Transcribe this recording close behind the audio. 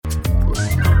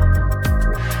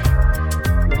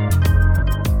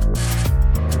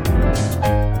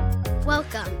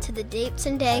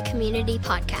Davidson Day Community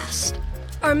Podcast.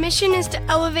 Our mission is to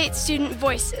elevate student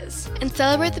voices and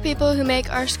celebrate the people who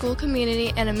make our school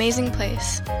community an amazing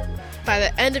place. By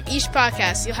the end of each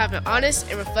podcast, you'll have an honest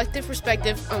and reflective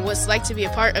perspective on what it's like to be a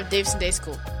part of Davidson Day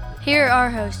School. Here are our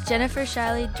hosts, Jennifer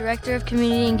Shiley, Director of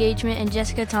Community Engagement, and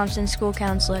Jessica Thompson, School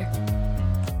Counselor.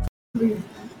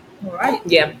 All right.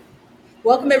 Yeah.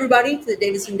 Welcome, everybody, to the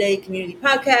Davidson Day Community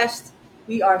Podcast.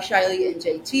 We are Shiley and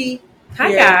JT.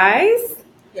 Hi, guys.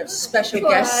 We have special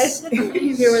guests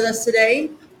here with us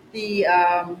today. The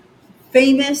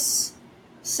famous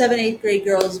 7th, 8th grade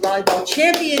girls volleyball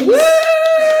champions. Woo!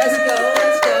 Let's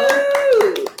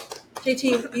go.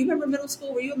 JT, you remember middle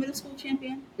school? Were you a middle school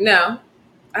champion? No,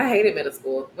 I hated middle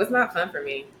school. It was not fun for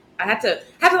me. I had to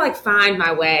like find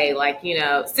my way. Like,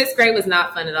 6th grade was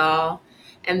not fun at all.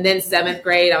 And then 7th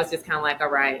grade, I was just kind of like, all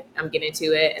right, I'm getting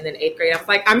into it. And then 8th grade, I was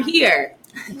like, I'm here.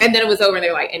 And then it was over, and they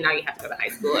were like, and now you have to go to high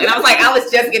school. And I was like, I was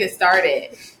just getting started,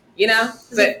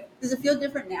 Does it feel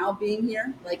different now being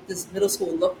here? Like, does middle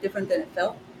school look different than it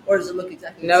felt? Or does it look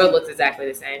exactly the same? No, it looks exactly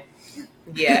the same.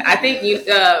 Yeah, I think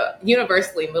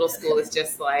universally, middle school is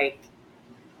just like,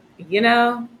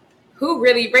 who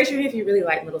really, raise your hand if you really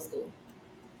like middle school.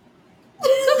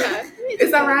 It's okay.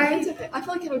 It's all right. It's okay. I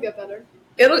feel like it'll get better.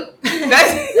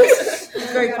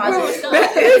 It's very positive.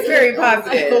 That is very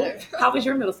positive. How was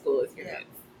your middle school experience?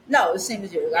 No, it was the same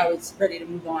as yours. I was ready to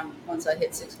move on once I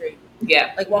hit 6th grade.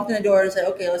 Yeah. Like, walked in the door and said,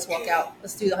 okay, let's walk out.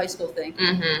 Let's do the high school thing.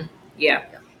 Mm-hmm. Yeah.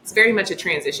 It's very much a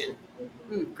transition.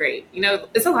 Great.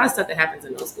 It's a lot of stuff that happens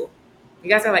in middle school. You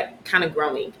guys are like kind of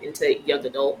growing into young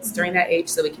adults during that age,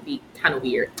 so it can be kind of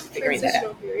weird figuring that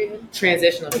out.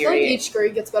 Transitional period. I feel like each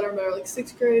grade gets better and better. Like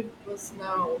 6th grade was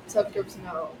no, 7th grade was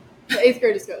no. The 8th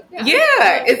grade is good.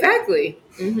 Yeah, exactly.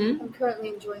 Mm-hmm. I'm currently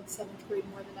enjoying 7th grade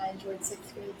more than I enjoyed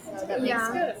 6th grade, so that makes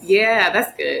sense. Yeah,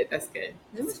 that's good. That's good.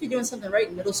 You must be doing something right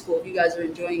in middle school if you guys are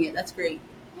enjoying it. That's great.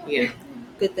 Yeah.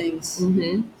 Good things.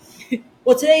 Mm-hmm.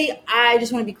 Well, today, I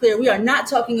just want to be clear. We are not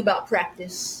talking about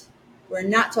practice. We're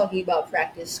not talking about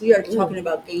practice. We are talking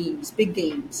about games, big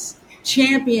games,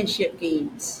 championship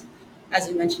games. As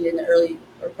we mentioned in the early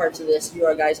parts of this,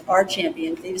 you guys are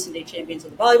champions, Davidson Day champions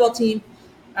of the volleyball team.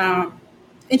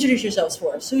 Introduce yourselves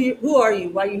for us. Who are you?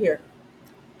 Why are you here?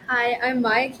 Hi, I'm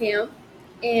Maya Camp,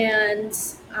 and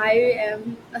I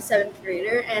am a 7th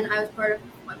grader, and I was part of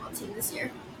my volleyball team this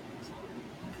year.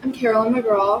 I'm Carolyn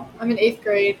McGraw. I'm in 8th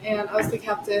grade, and I was the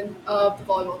captain of the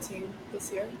volleyball team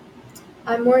this year.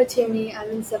 I'm Maura Tierney.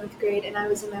 I'm in 7th grade, and I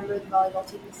was a member of the volleyball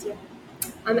team this year.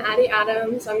 I'm Addie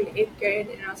Adams. I'm in 8th grade,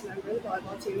 and I was a member of the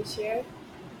volleyball team this year.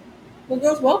 Well,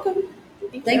 girls, welcome.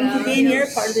 Thank you for being here,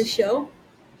 part of this show.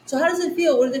 So how does it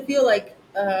feel? What does it feel like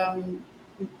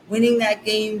winning that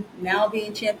game, now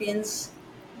being champions?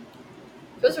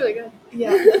 Feels really good.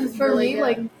 Yeah. For really me,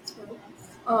 good.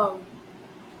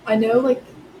 I know,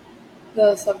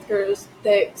 the 7th graders,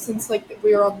 since,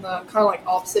 we were on the kind of,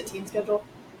 opposite team schedule,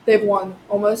 they've won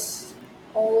almost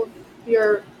all of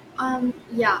your...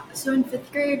 Yeah, so in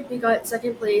 5th grade, we got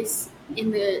 2nd place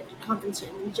in the conference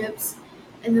championships,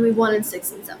 and then we won in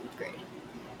 6th and 7th grade.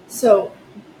 So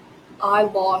I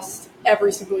lost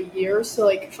every single year,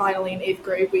 so, finally in 8th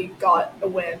grade, we got a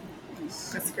win.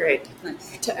 That's great.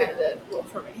 Nice. To end it well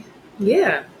for me.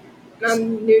 Yeah.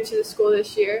 I'm new to the school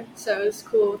this year, so it was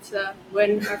cool to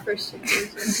win our first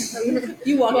championship.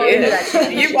 You walked into that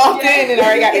championship. You walked in and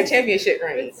already got your championship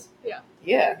ring. Yeah.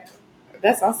 Yeah.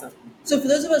 That's awesome. So for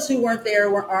those of us who weren't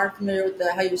there, aren't familiar with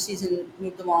how your season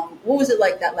moved along, what was it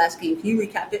like that last game? Can you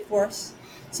recap it for us?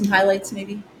 Some highlights,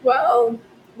 maybe? Well,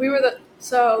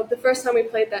 the first time we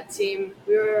played that team,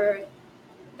 they were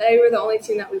the only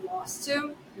team that we lost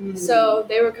to. Mm-hmm. So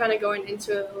they were kind of going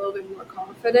into it a little bit more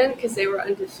confident because they were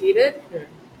undefeated. Mm.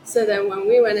 So then when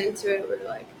we went into it, we were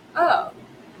like, oh,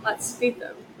 let's beat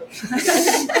them.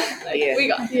 Yeah. We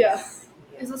got Yeah.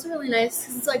 It's also really nice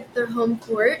because it's their home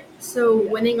court, so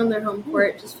winning on their home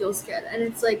court just feels good. And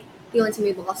it's the only team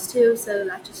we lost to, so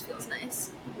that just feels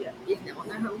nice. Yeah. Beating them on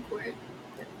their home court.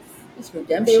 It's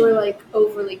redemption. They were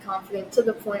overly confident to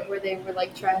the point where they were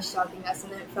trash talking us,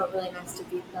 and it felt really nice to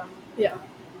beat them. Yeah.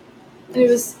 And it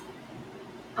was,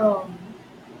 there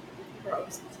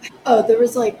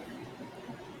was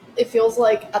it feels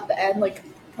like at the end,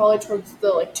 probably towards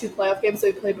the 2 playoff games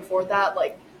that we played before that,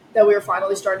 that we were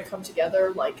finally starting to come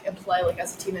together, and play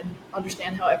as a team and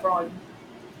understand how everyone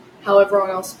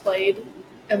else played,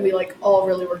 and we all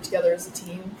really worked together as a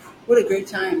team. What a great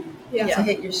time Yeah. to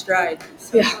hit your stride.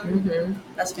 Yeah. Mm-hmm.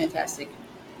 That's fantastic.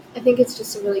 I think it's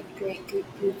just a really great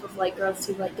group of girls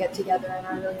who get together and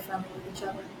are really friendly with each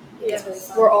other. Yeah. It's really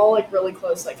fun. We're all really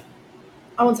close.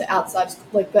 I won't say outside,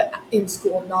 like, but in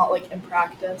school, not like in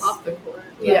practice. Off the court.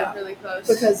 Yeah. Really close.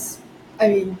 Because, I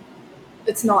mean,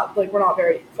 it's not like we're not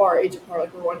very far age apart,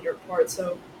 like we're 1 year apart,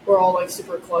 so we're all like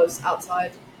super close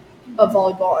outside of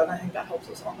volleyball, and I think that helps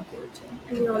us on the court too.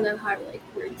 And we all know how to like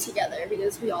work together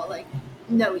because we all like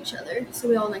know each other, so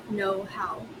we all like know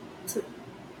how to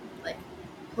like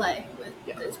play with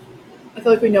those people. I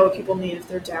feel like we know what people need if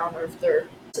they're down or if they're.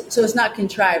 So it's not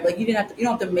contrived. Like you don't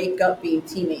have to make up being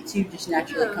teammates. You just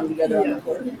naturally come together on the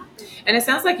court. And it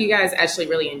sounds like you guys actually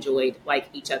really enjoyed like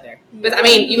each other. But I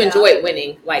mean, you enjoyed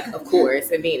winning, like of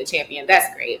course, and being a champion.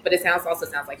 That's great. But it also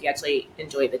sounds like you actually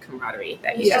enjoyed the camaraderie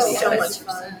that you have. So much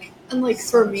fun. And like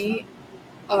for me,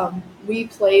 we've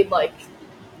played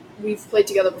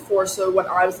together before. So when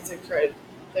I was in 6th grade,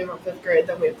 they were in 5th grade.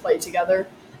 Then we had played together,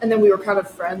 and then we were kind of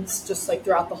friends just like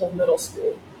throughout the whole middle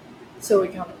school. So we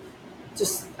kind of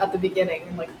just at the beginning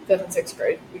in like 5th and 6th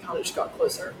grade, we kind of just got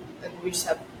closer, and we just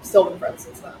have still been friends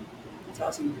since then. That's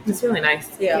awesome. It's really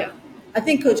nice. Yeah. I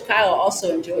think Coach Kyle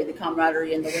also enjoyed the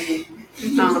camaraderie and the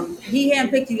winning. He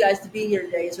handpicked you guys to be here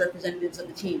today as representatives of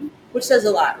the team, which says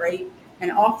a lot, right? And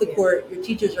off the court, your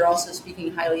teachers are also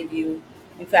speaking highly of you.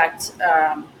 In fact,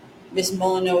 Miss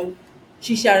Molyneux,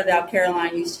 she shouted out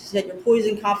Caroline. You said your poise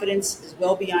and confidence is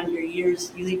well beyond your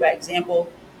years. You lead by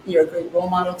example. You're a great role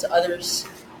model to others.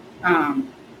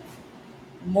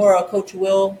 Maura, Coach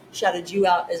Will shouted you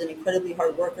out as an incredibly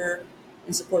hard worker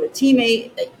and supportive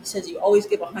teammate. He says you always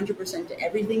give 100% to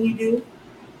everything you do.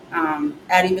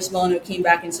 Addie, Miss Molyneux came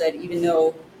back and said, even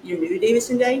though you're new to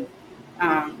Davidson Day,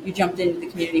 you jumped into the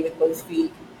community with both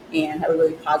feet and have a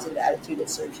really positive attitude that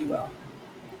serves you well.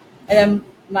 And then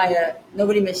Maya,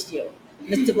 nobody missed you.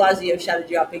 Ms. de Blasio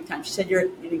shouted you out big time. She said you're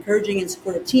an encouraging and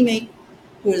supportive teammate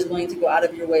who is willing to go out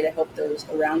of your way to help those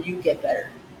around you get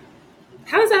better.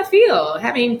 How does that feel?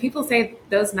 Having people say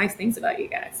those nice things about you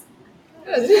guys.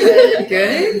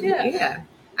 Good? Yeah.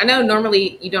 I know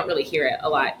normally you don't really hear it a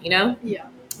lot, you know? Yeah.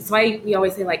 That's why we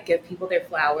always say, like, give people their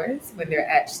flowers when they're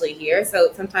actually here.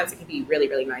 So sometimes it can be really,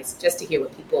 really nice just to hear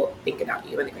what people think about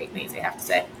you and the great things they have to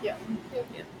say. Yeah.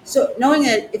 So knowing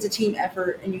that it's a team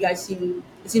effort and you guys it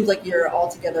seems like you're all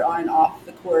together on and off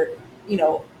the court, you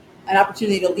know, an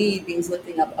opportunity to lead means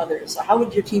lifting up others. So how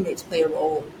would your teammates play a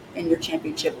role in your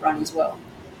championship run as well?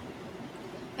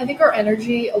 I think our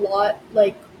energy a lot,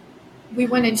 like, we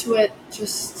went into it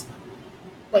just,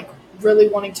 like, really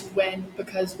wanting to win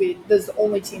because this is the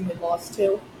only team we lost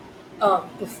to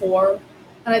before.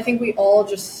 And I think we all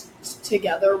just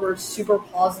together were super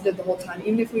positive the whole time.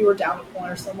 Even if we were down a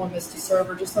point or someone missed a serve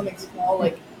or just something small,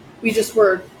 like, we just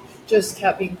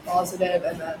kept being positive,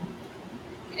 and then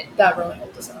that really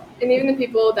helped us out. And even the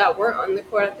people that weren't on the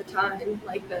court at the time,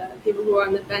 like the people who were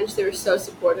on the bench, they were so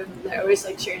supportive. They're always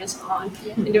like cheering us on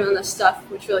and doing this stuff,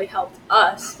 which really helped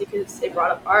us because they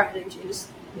brought up our energy and just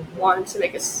wanted to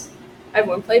make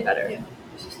everyone play better. Yeah.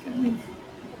 Which is good.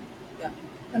 Yeah.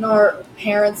 And our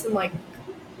parents and like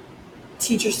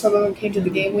teachers, some of them came to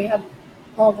the game. We had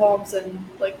pom-poms and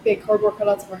like big cardboard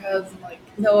cutouts of our heads, and like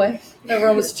No way.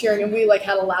 everyone was cheering, and we like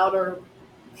had a louder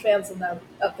fans than them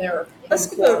up there. Let's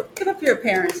give up your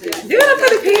parents. Do it for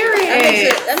the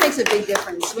parents. That makes a big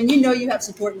difference. When you know you have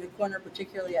support in the corner,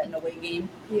 particularly at an away game,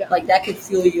 Yeah. like that could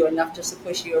fuel you enough just to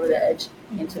push you over the edge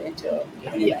into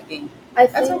winning that game. I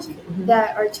That's think awesome.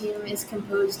 that our team is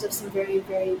composed of some very,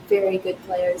 very, very good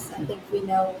players. I think we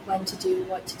know when to do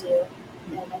what to do,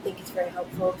 and I think it's very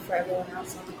helpful for everyone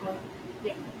else on the court.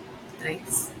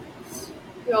 Nice.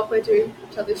 We all play to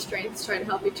each other's strengths, trying to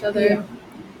help each other. Yeah.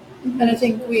 And I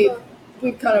think we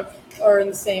kind of are in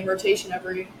the same rotation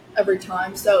every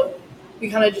time. So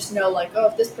we kind of just know, like, oh,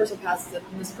 if this person passes it,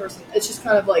 and this person, it's just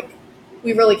kind of like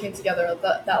we really came together at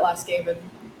that last game, and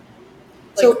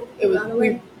like, So it was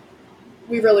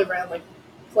we really ran like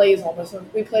plays almost.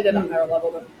 We played at a higher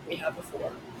level than we had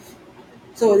before.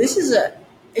 So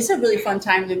it's a really fun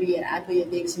time to be an athlete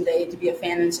at Davidson Day, to be a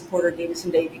fan and supporter of Davidson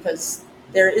Day, because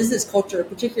there is this culture,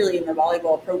 particularly in the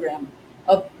volleyball program,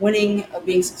 of winning, of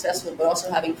being successful, but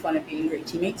also having fun and being great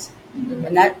teammates. Mm-hmm.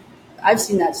 And that I've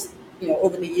seen that,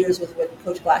 over the years with what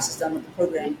Coach Glass has done with the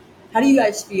program. How do you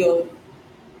guys feel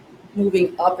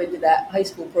moving up into that high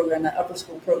school program, that upper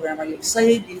school program? Are you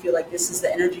excited? Do you feel like this is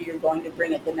the energy you're going to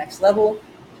bring at the next level,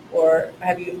 or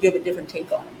do you have a different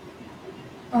take on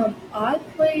it?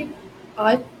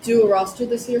 I do a roster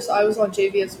this year, so I was on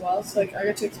JV as well. So like I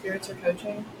got to experience her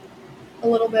coaching a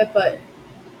little bit, but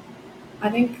I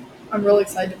think I'm really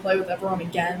excited to play with everyone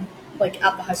again, like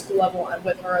at the high school level and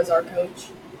with her as our coach,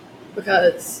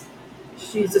 because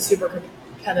she's a super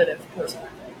competitive person, I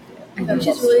think. Which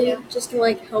is really just to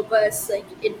like help us like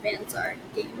advance our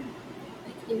game,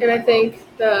 like And I think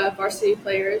the varsity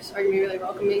players are going to be really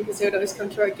welcoming because they would always come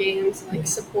to our games and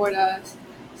support us.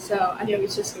 So I think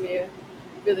it's just going to be a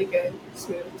really good,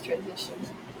 smooth transition.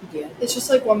 Yeah, it's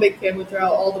just one big family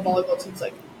throughout all the volleyball teams.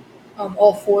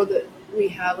 All four that we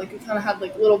have, we kind of have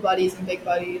little buddies and big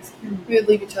buddies. Mm-hmm. We would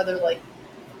leave each other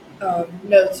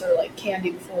notes or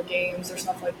candy before games or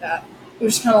stuff like that. It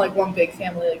was just kind of one big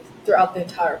family throughout the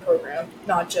entire program,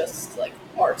 not just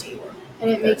our team. And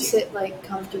it makes it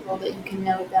comfortable that you can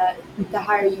know that the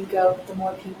higher you go, the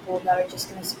more people that are just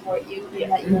going to support you,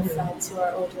 and that you have friends who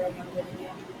are older and younger than you.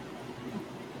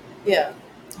 Yeah.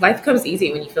 Life comes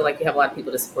easy when you feel like you have a lot of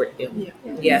people to support you.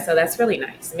 Yeah, so that's really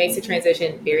nice. It makes the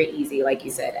transition very easy, like you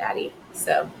said, Addie.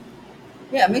 So,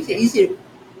 yeah, it makes it easy to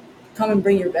come and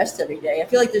bring your best every day. I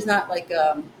feel like there's not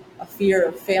a fear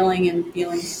of failing and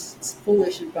feeling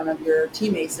foolish in front of your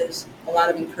teammates. There's a lot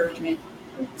of encouragement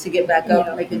to get back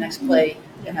up, make the next play,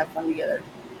 and have fun together.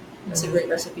 That's a great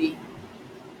recipe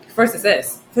for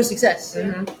success. For success.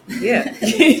 Mm-hmm. Yeah.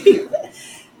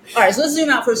 All right, so let's zoom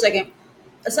out for a second.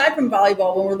 Aside from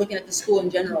volleyball, when we're looking at the school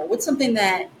in general, what's something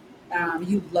that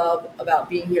you love about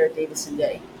being here at Davidson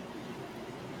Day?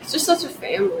 It's just such a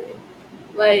family.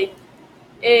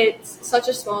 It's such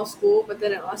a small school, but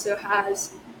then it also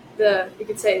has you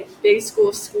could say, big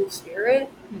school spirit.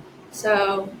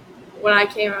 So when I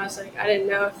came, I was I didn't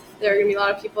know if there were going to be a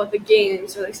lot of people at the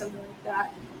games or something like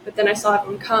that. But then I saw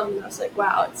everyone come, and I was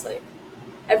wow, it's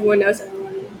everyone knows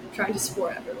everyone and trying to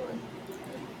support everyone.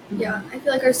 Yeah, I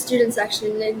feel our student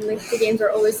section and the games are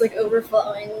always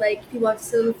overflowing. People have to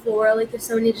sit on the floor. There's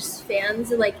so many just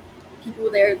fans and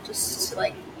people there just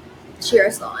to cheer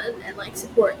us on and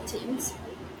support the teams.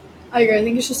 I agree. I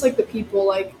think it's just the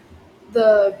people,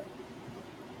 the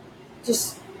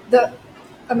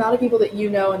amount of people that you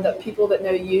know and the people that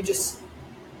know you just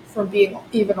from being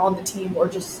even on the team or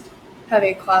just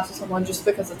having a class with someone just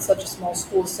because it's such a small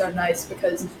school is so nice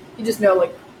because you just know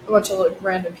a bunch of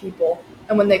random people.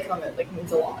 And when they come, it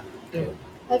means a lot. Mm.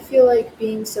 I feel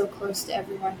being so close to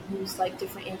everyone who's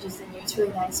different ages than you, it's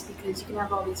really nice because you can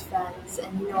have all these friends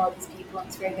and you know all these people, and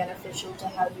it's very beneficial to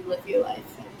how you live your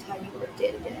life and how you work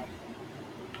day to day.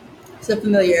 So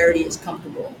familiarity is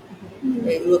comfortable. Mm-hmm.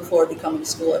 You look forward to coming to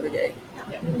school every day.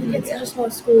 Yeah. Mm-hmm. It's such a small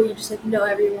school, you just know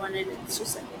everyone, and it's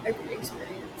just a great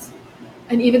experience.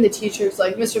 And even the teachers,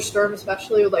 Mr. Sturm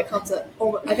especially, would come to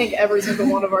I think every single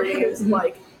one of our games.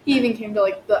 He even came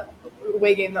to the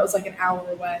away game that was an hour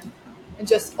away, and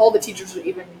just all the teachers were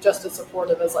even just as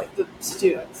supportive as the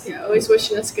students. Yeah, always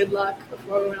wishing us good luck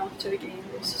before we went off to a game.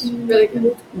 It was just really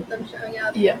good. Them showing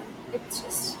up. Yeah, it's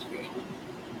just great.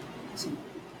 Awesome.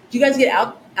 Do you guys get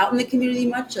out in the community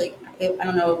much? I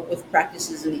don't know, with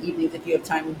practices in the evenings if you have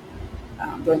time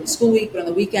during the school week, but on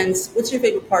the weekends, what's your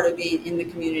favorite part of being in the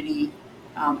community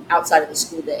outside of the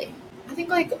school day? I think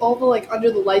all the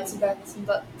under the lights events and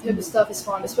that type of stuff is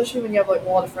fun, especially when you have a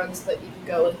lot of friends that you can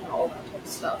go with and all that type of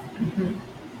stuff. Mm-hmm.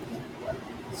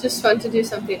 It's just fun to do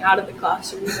something out of the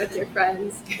classroom with your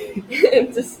friends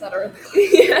and just that are in the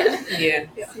classroom. Yeah.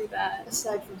 Do that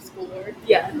aside from schoolwork.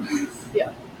 Yeah.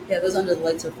 Those under the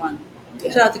lights are fun.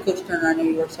 Yeah. Shout out to Coach Turner. I know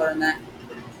he works hard on that.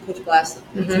 Coach Glass,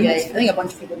 PTA. I think a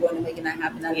bunch of people are going to making that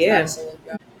happen.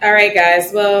 All right,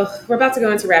 guys. Well, we're about to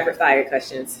go into rapid fire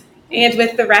questions. And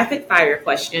with the rapid fire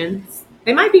questions,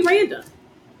 they might be random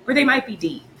or they might be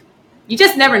deep. You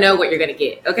just never know what you're going to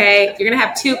get, okay? You're going to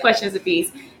have 2 questions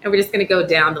apiece, and we're just going to go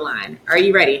down the line. Are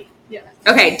you ready? Yeah.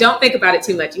 Okay, don't think about it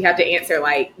too much. You have to answer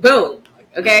boom,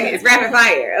 okay? It's rapid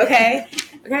fire, okay?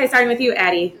 Okay, starting with you,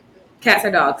 Addie. Cats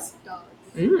or dogs?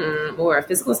 Dogs. Or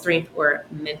physical strength or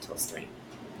mental strength?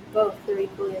 Both. They're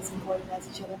equally as important as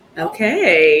each other.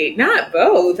 Okay, not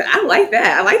both. I like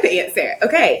that. I like the answer.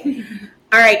 Okay.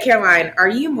 All right, Caroline, are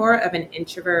you more of an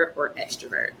introvert or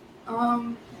extrovert?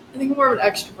 I think I'm more of an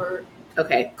extrovert.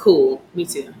 Okay, cool. Me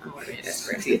too. I'm more of an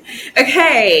extrovert too.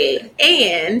 Okay,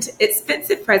 and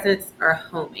expensive presents or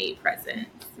homemade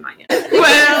presents? Well,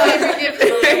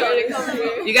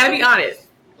 you gotta be honest.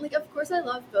 Of course I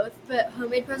love both, but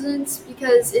homemade presents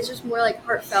because it's just more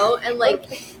heartfelt and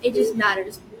it just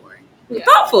matters more. Yeah.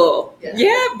 Thoughtful.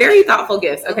 Yeah, very thoughtful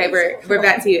gifts. Okay, we're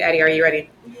back to you, Addie. Are you ready?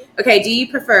 Okay, do you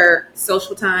prefer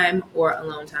social time or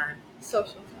alone time?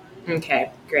 Social time. Okay,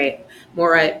 great.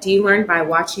 Maura, do you learn by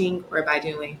watching or by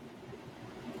doing?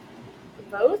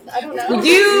 Both? I don't know.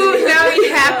 You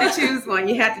have to choose one.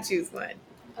 You have to choose one.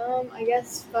 I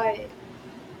guess by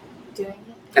doing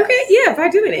it. Okay, yeah, by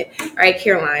doing it. All right,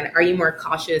 Caroline, are you more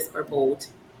cautious or bold?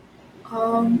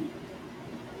 Probably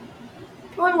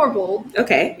more bold.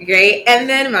 Okay, great. And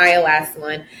then my last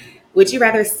one. Would you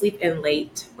rather sleep in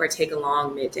late or take a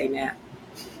long midday nap?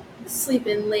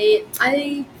 sleeping late.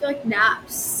 I feel like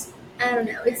naps. I don't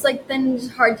know. It's like then it's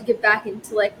hard to get back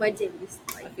into like my days.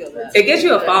 Like, I feel that. It gives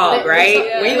you a fog, right?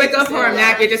 Yeah. When you wake up from a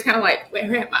nap, you're just kind of like, where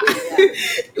am I?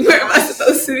 Where am I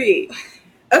supposed to be?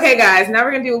 Okay, guys, now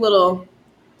we're going to do a little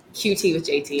QT with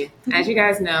JT. As you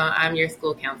guys know, I'm your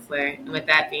school counselor. And with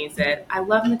that being said, I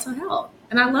love mental health.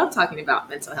 And I love talking about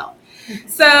mental health.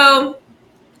 So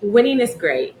winning is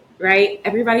great, right?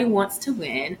 Everybody wants to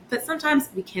win, but sometimes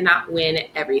we cannot win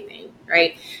everything,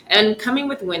 right? And coming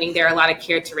with winning, there are a lot of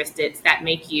characteristics that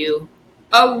make you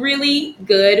a really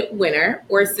good winner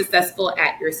or successful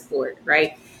at your sport,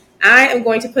 right? I am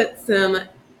going to put some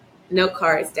note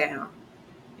cards down.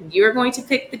 And you're going to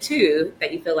pick the two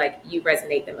that you feel like you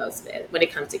resonate the most with when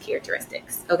it comes to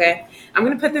characteristics, okay? I'm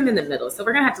going to put them in the middle, so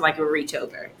we're going to have to like reach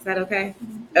over. Is that okay?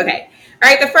 Okay. All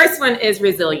right, the first one is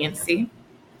resiliency.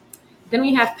 Then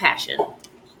we have passion.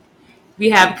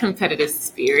 We have competitive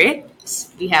spirit.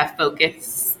 We have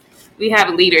focus. We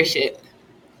have leadership.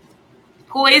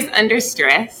 Poise under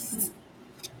stress.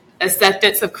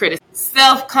 Acceptance of criticism.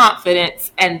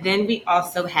 Self-confidence. And then we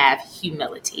also have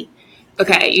humility.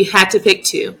 Okay, you have to pick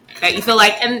two that you feel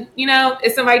like, and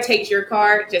if somebody takes your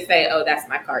card, just say, oh, that's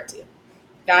my card too.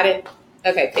 Got it?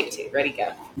 Okay, pick two. Ready,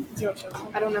 go.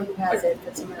 I don't know who has it,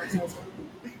 but someone else has one.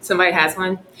 Somebody has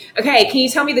one? Okay, can you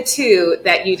tell me the two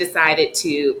that you decided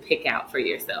to pick out for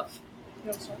yourself?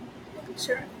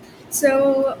 Sure.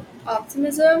 So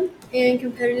optimism and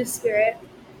competitive spirit.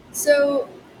 So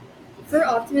for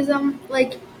optimism,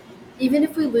 like even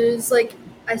if we lose, like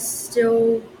I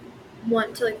still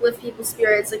want to like lift people's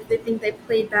spirits. Like if they think they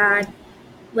played bad,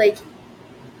 like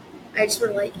I just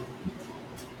want to like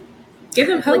give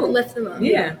them hope, like lift them up.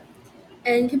 Yeah.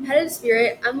 And competitive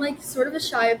spirit, I'm like sort of a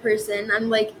shy person. I'm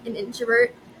like an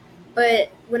introvert,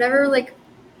 but whenever like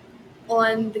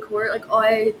on the court, like all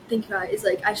I think about is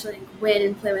like I should like win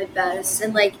and play my best,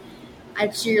 and like I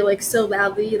cheer like so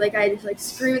loudly, like I just like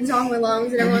scream at the top of my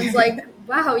lungs, and everyone's like,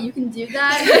 "Wow, you can do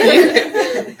that!"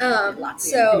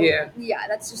 So yeah,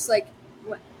 that's just like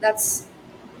that's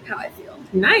how I feel.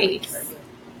 Nice.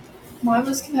 Mine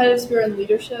was competitive spirit and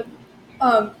leadership.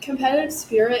 Competitive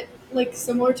spirit, like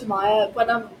similar to Maya, when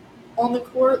I'm on the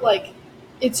court, like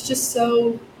it's just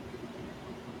so.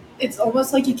 It's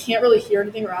almost like you can't really hear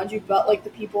anything around you but like the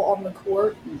people on the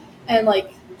court, and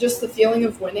like just the feeling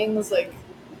of winning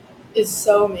is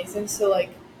so amazing. So like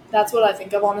that's what I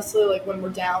think of honestly, like when we're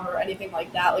down or anything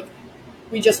like that, like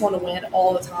we just want to win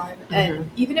all the time. And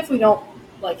even if we don't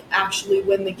like actually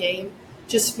win the game,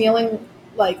 just feeling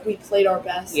like we played our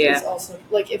best is also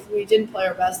like if we didn't play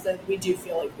our best, then we do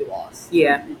feel like we lost.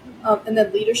 And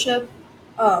then leadership,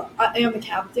 I am a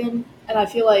captain, and I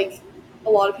feel like a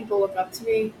lot of people look up to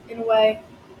me in a way,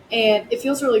 and it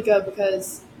feels really good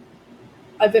because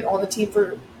I've been on the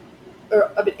team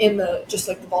I've been in the just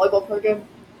like the volleyball program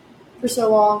for so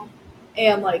long,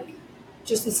 and like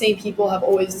just the same people have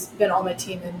always been on my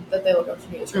team, and that they look up to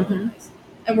me is really nice.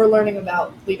 And we're learning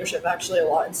about leadership actually a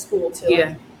lot in school too.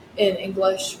 Like, in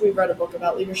English, we read a book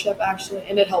about leadership actually,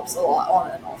 and it helps a lot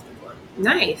on and off the court.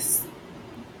 Nice.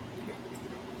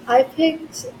 I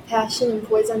picked passion and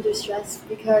poise under stress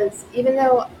because even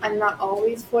though I'm not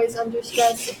always poised under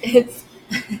stress, it's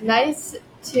nice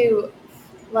to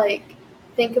like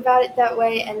think about it that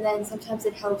way, and then sometimes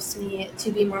it helps me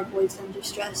to be more poised under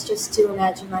stress, just to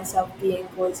imagine myself being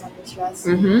poised under stress.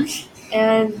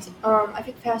 And I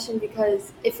picked passion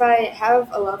because if I have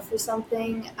a love for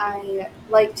something, I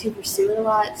like to pursue it a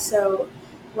lot. So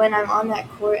when I'm on that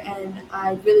court and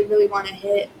I really, really want to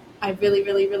hit, I really,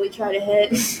 really, really try to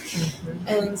hit.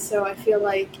 And so I feel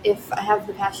like if I have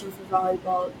the passion for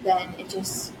volleyball, then it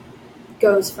just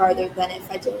goes farther than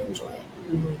if I didn't enjoy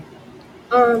it.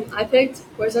 I picked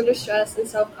poise under stress and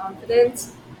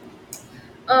self-confidence.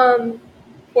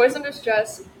 Poise under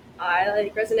stress, I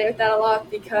like resonate with that a lot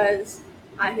because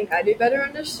I think I do better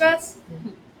under stress.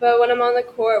 But when I'm on the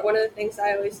court, one of the things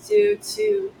I always do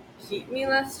to keep me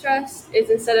less stressed is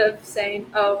instead of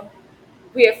saying, oh,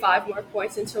 we have 5 more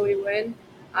points until we win,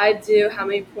 I do how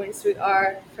many points we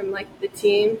are from like the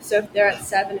team. So if they're at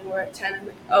 7 and we're at 10, I'm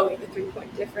like, oh, we have a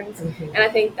 3-point difference. And I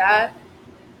think that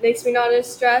makes me not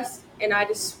as stressed, and I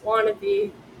just want to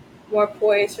be more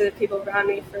poised for the people around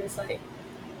me. For it's like,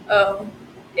 oh,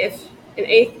 if an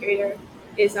 8th grader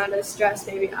is not as stressed,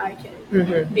 maybe I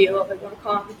can be a little bit more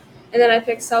calm. And then I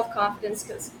pick self-confidence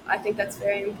because I think that's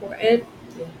very important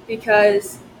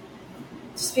because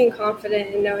just being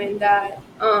confident and knowing that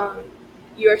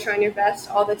you are trying your best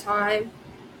all the time,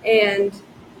 and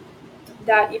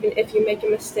that even if you make a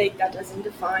mistake, that doesn't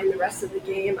define the rest of the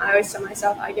game. I always tell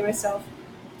myself, I give myself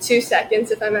 2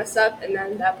 seconds if I mess up, and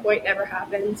then that point never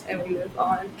happens, and we move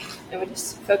on, and we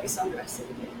just focus on the rest of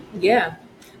the game. Yeah.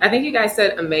 I think you guys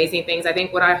said amazing things. I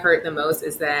think what I heard the most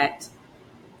is that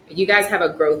you guys have a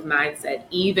growth mindset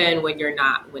even when you're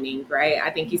not winning, right? I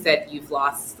think you said you've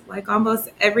lost like almost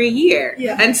every year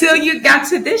until you got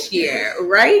to this year,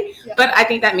 right? Yeah. But I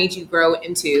think that made you grow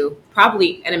into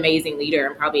probably an amazing leader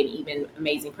and probably an even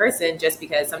amazing person, just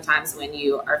because sometimes when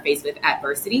you are faced with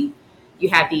adversity, you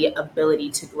have the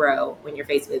ability to grow. When you're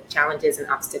faced with challenges and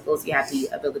obstacles, you have the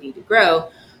ability to grow.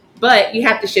 But you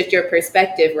have to shift your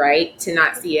perspective, right? To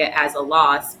not see it as a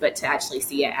loss, but to actually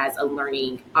see it as a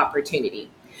learning opportunity.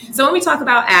 So when we talk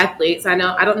about athletes, I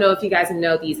don't know if you guys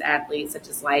know these athletes, such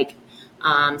as like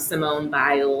Simone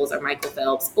Biles or Michael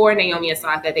Phelps or Naomi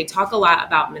Osaka. They talk a lot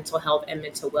about mental health and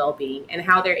mental well-being and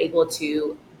how they're able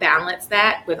to balance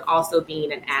that with also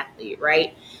being an athlete,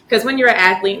 right? Because when you're an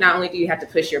athlete, not only do you have to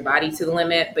push your body to the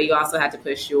limit, but you also have to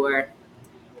push your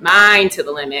mind to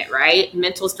the limit, right?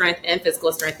 Mental strength and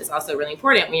physical strength is also really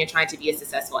important when you're trying to be a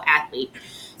successful athlete.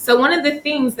 So one of the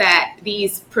things that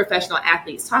these professional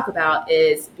athletes talk about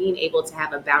is being able to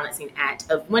have a balancing act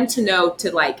of when to know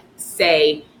to like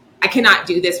say, I cannot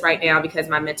do this right now because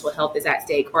my mental health is at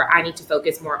stake, or I need to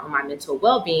focus more on my mental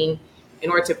well-being in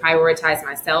order to prioritize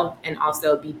myself and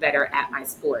also be better at my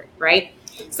sport, right?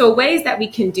 So ways that we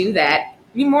can do that,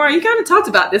 you kind of talked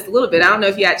about this a little bit. I don't know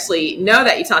if you actually know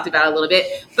that you talked about it a little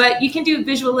bit, but you can do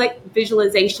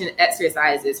visualization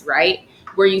exercises, right?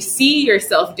 Where you see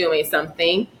yourself doing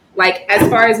something, like as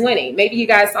far as winning. Maybe you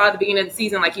guys saw at the beginning of the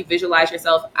season, like you visualize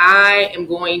yourself, I am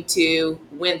going to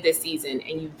win this season,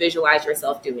 and you visualize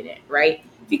yourself doing it, right?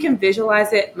 If you can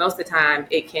visualize it, most of the time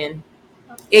it can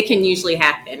usually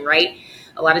happen, right?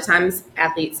 A lot of times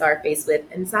athletes are faced with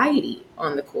anxiety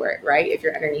on the court, right? If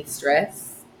you're underneath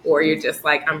stress, or you're just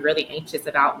like, I'm really anxious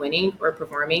about winning or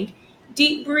performing,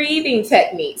 deep breathing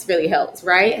techniques really helps,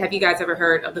 right? Have you guys ever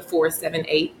heard of the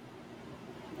 4-7-8?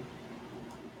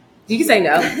 You can say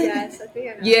no. Yes, I think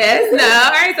I know. Yes, no.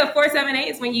 All right, so 4-7-8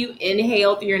 is when you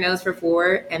inhale through your nose for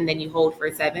 4, and then you hold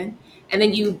for 7, and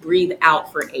then you breathe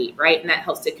out for 8, right? And that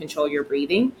helps to control your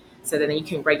breathing, so that then you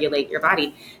can regulate your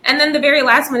body. And then the very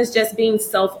last one is just being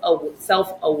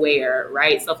self-aware,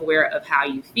 right? Self-aware of how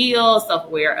you feel,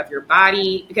 self-aware of your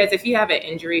body. Because if you have an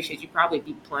injury, should you probably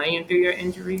be playing through your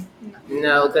injury?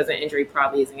 No, because an injury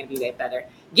probably isn't going to be that better.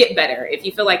 Get better. If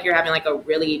you feel like you're having like a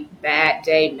really bad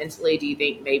day mentally, do you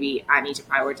think maybe I need to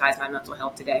prioritize my mental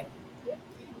health today?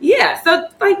 Yeah, so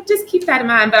like just keep that in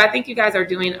mind. But I think you guys are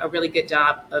doing a really good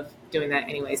job of doing that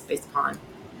anyways, based upon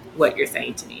what you're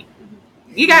saying to me.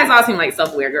 You guys all seem like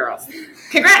self-aware girls.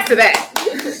 Congrats to that.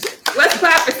 Let's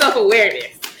clap for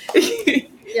self-awareness.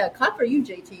 Yeah, clap for you,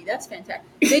 JT. That's fantastic.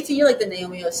 JT, you're like the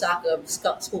Naomi Osaka of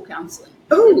school counseling.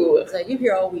 Ooh. It's like you're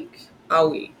here all week. All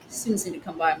week. Students need to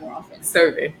come by more often.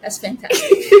 Serving. That's fantastic.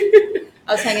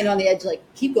 I was hanging on the edge like,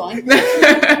 keep going.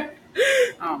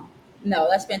 No,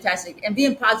 that's fantastic. And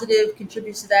being positive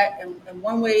contributes to that. And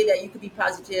one way that you could be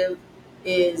positive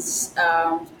is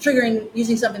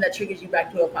using something that triggers you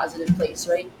back to a positive place,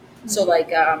 right? Mm-hmm. So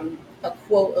like a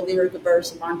quote, a lyric, a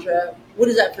verse, a mantra. What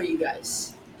is that for you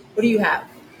guys? What do you have?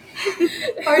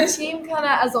 Our team kind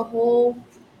of as a whole,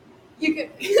 you can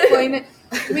explain it.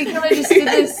 We kind of just did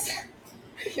this.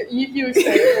 You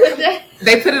explain it.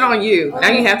 They put it on you. Now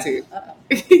you have to.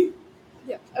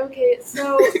 Yeah. Okay.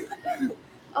 So,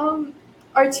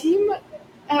 our team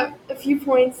at a few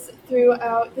points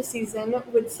throughout the season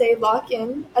would say lock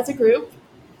in as a group,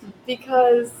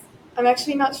 because I'm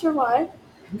actually not sure why.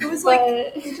 It was like,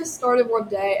 it just started one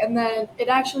day, and then it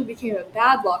actually became a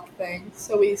bad luck thing,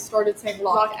 so we started saying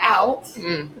lock out,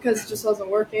 because it just wasn't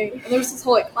working. And there was this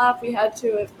whole like clap we had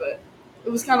to it, but it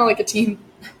was kind of like a team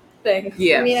thing.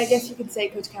 Yeah. I mean, I guess you could say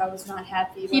Coach Cow was not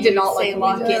happy. He did not say like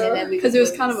lock in, and then because it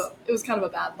was kind of a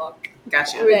bad luck.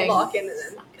 Gotcha. We would lock in and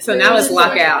then. So now it's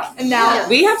lock out. And now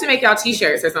we have to make y'all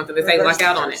t-shirts or something that say lock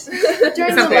out on it.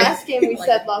 During the last game, we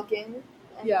said lock in.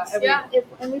 Yeah,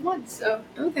 and we won. So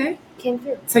okay, came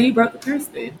through. So you broke the curse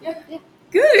then. Yeah.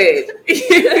 Good.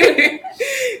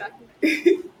 All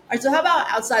right. So how about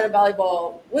outside of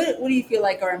volleyball? What do you feel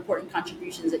like are important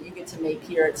contributions that you get to make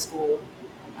here at school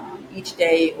each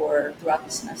day or throughout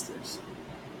the semesters?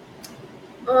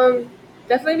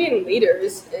 Definitely being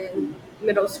leaders in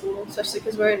middle school, especially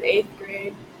because we're in 8th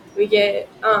grade. We get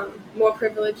more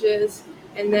privileges,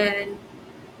 and then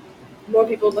more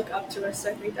people look up to us. So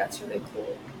I think that's really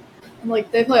cool. And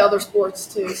like they play other sports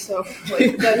too, so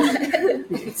like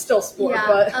it's still sport. Yeah,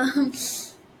 but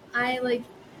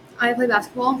I play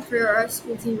basketball for our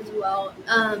school team as well,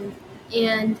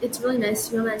 and it's really nice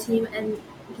to be on that team. And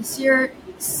this year,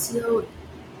 so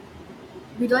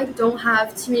we like don't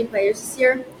have too many players this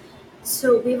year,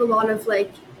 so we have a lot of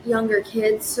like younger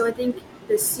kids. So I think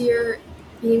this year,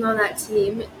 being on that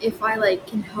team, if I like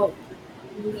can help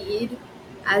lead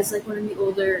as like one of the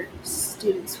older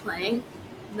students playing,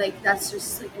 like that's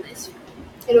just like a nice feeling.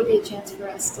 It'll be a chance for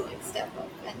us to like step up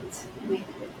and lead.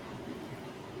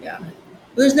 Yeah. Well,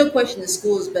 there's no question the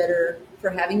school is better for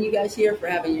having you guys here, for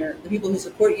having the people who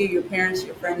support you, your parents,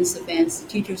 your friends, the fans, the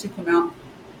teachers who come out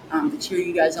to cheer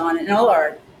you guys on, and all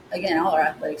our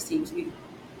athletics teams. We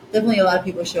definitely a lot of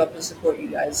people show up to support you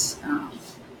guys.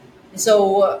 And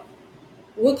so,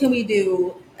 what can we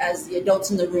do as the adults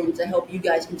in the room to help you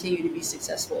guys continue to be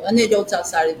successful, and the adults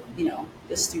outside of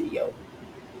the studio?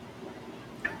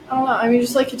 I don't know. I mean,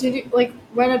 just like continue, like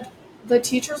when the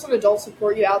teachers and adults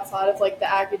support you outside of like the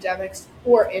academics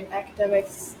or in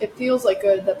academics, it feels like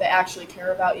good that they actually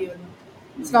care about you, and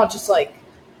it's not just like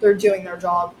they're doing their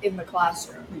job in the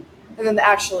classroom, and then they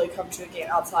actually come to a game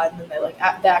outside, and then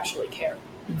they actually care.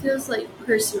 It feels like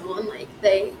personal, and like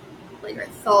they like are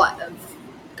thought of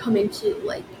coming to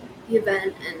like the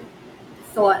event and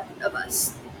thought of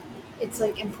us. It's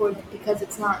like important because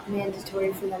it's not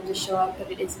mandatory for them to show up,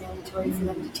 but it is mandatory for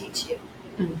them to teach you.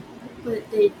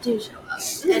 But they do show up.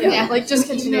 And yeah, like just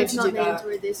continue it's to not do that.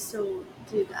 mandatory, they still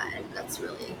do that, and that's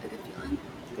really a good feeling.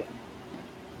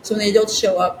 So when the adults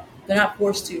show up, they're not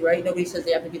forced to, right? Nobody says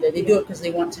they have to be there. They do it because they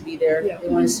want to be there. Yeah. They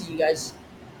want to see you guys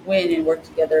win and work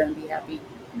together and be happy.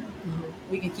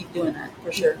 We can keep doing that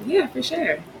for sure. Yeah, for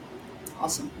sure.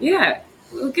 Awesome. Yeah.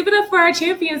 We'll give it up for our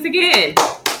champions again.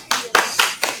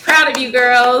 Proud of you,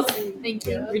 girls. Thank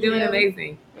you. You're doing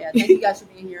amazing. Yeah, thank you guys for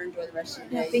being here. Enjoy the rest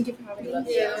of your day. Thank you for having Love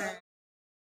me. you.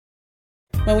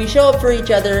 When we show up for each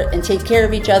other and take care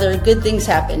of each other, good things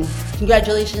happen.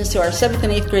 Congratulations to our 7th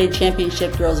and 8th grade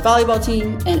championship girls volleyball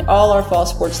team and all our fall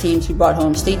sports teams who brought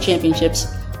home state championships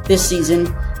this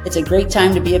season. It's a great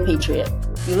time to be a Patriot.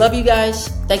 We love you guys.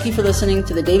 Thank you for listening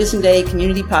to the Davidson Day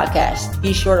Community Podcast.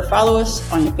 Be sure to follow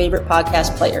us on your favorite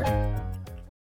podcast player.